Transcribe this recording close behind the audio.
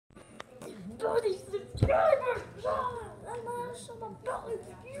30 subscribers! I'm also a 30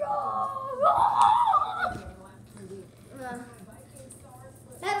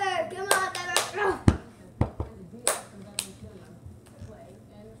 Never, come on, never.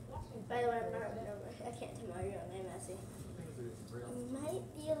 By the way, I can't tell my real name, Essie. Might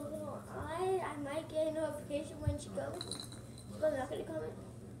be a little odd. I might get a notification when she goes. But I'm not going to comment.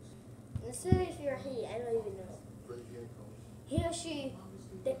 Necessarily if you're he, I don't even know. He or she,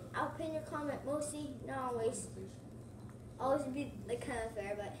 I'll pin your comment mostly, not always. Always be like kind of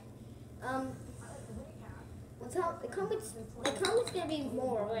fair, but the comments gonna be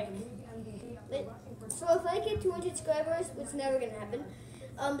more like so if I get 200 subscribers, which is never gonna happen.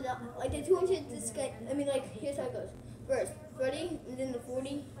 Like the 200 I mean, like, here's how it goes. First 30 and then the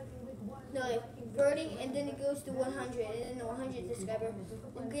 40. No, like 30 and then it goes to 100 and then the 100 subscriber.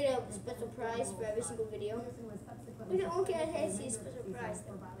 You get a special prize for every single video. We don't get a special prize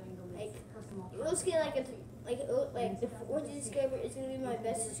though. Like you'll just get like the 100 subscriber is gonna be my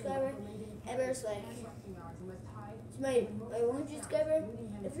best subscriber ever. So like it's my 100 subscriber.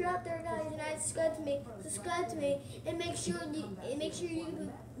 If you're out there, guys, and not subscribe to me, and make sure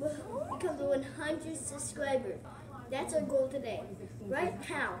you become the 100 subscriber. That's our goal today. Right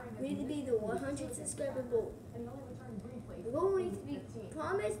now, we need to be the 100 subscriber goal. The goal needs to be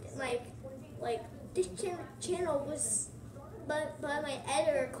promised. Like this channel was by my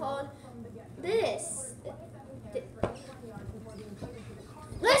editor called this.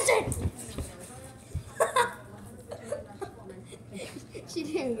 Listen. She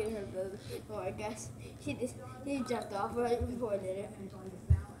didn't get her brother. Oh, I guess he jumped off right before I did it.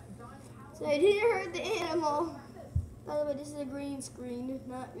 So I didn't hurt the animal. By the way, this is a green screen,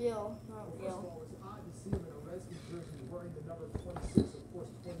 not real,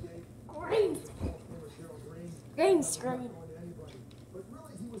 Green screen.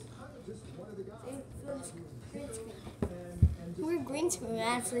 We're green screen,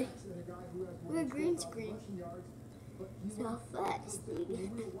 actually. We're green screen. So fast, dude.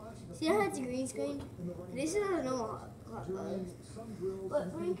 See how it's a green screen? This is not a normal clock.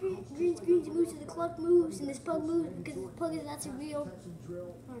 But when green screens moves, the clock moves, and this plug moves because this plug is not so real.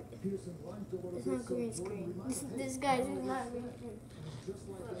 It's not a green screen. This guy is not a green screen.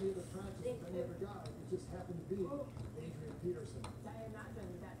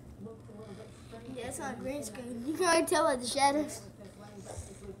 Yeah, it's not a green screen. You can already tell by the shadows.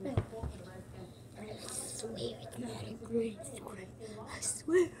 I swear it's not a green screen. I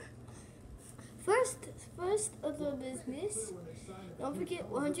swear. First of the business, don't forget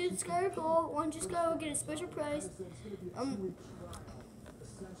 100 subscriber goal. 100 subscriber will get a special prize. I don't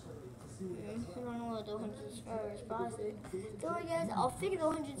know what the 100 subscribers prize is. Don't worry, guys, I'll figure the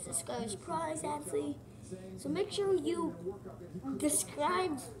 100 subscribers prize actually. So make sure you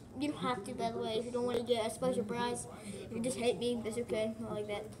subscribe. You don't have to, by the way, if you don't want to get a special prize. If you just hate me, that's okay. I like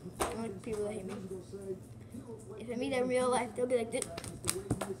that. I like people that hate me. If I meet them in real life, they'll be like this.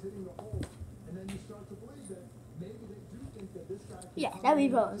 Yeah, that'd be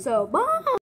fun. So, bye!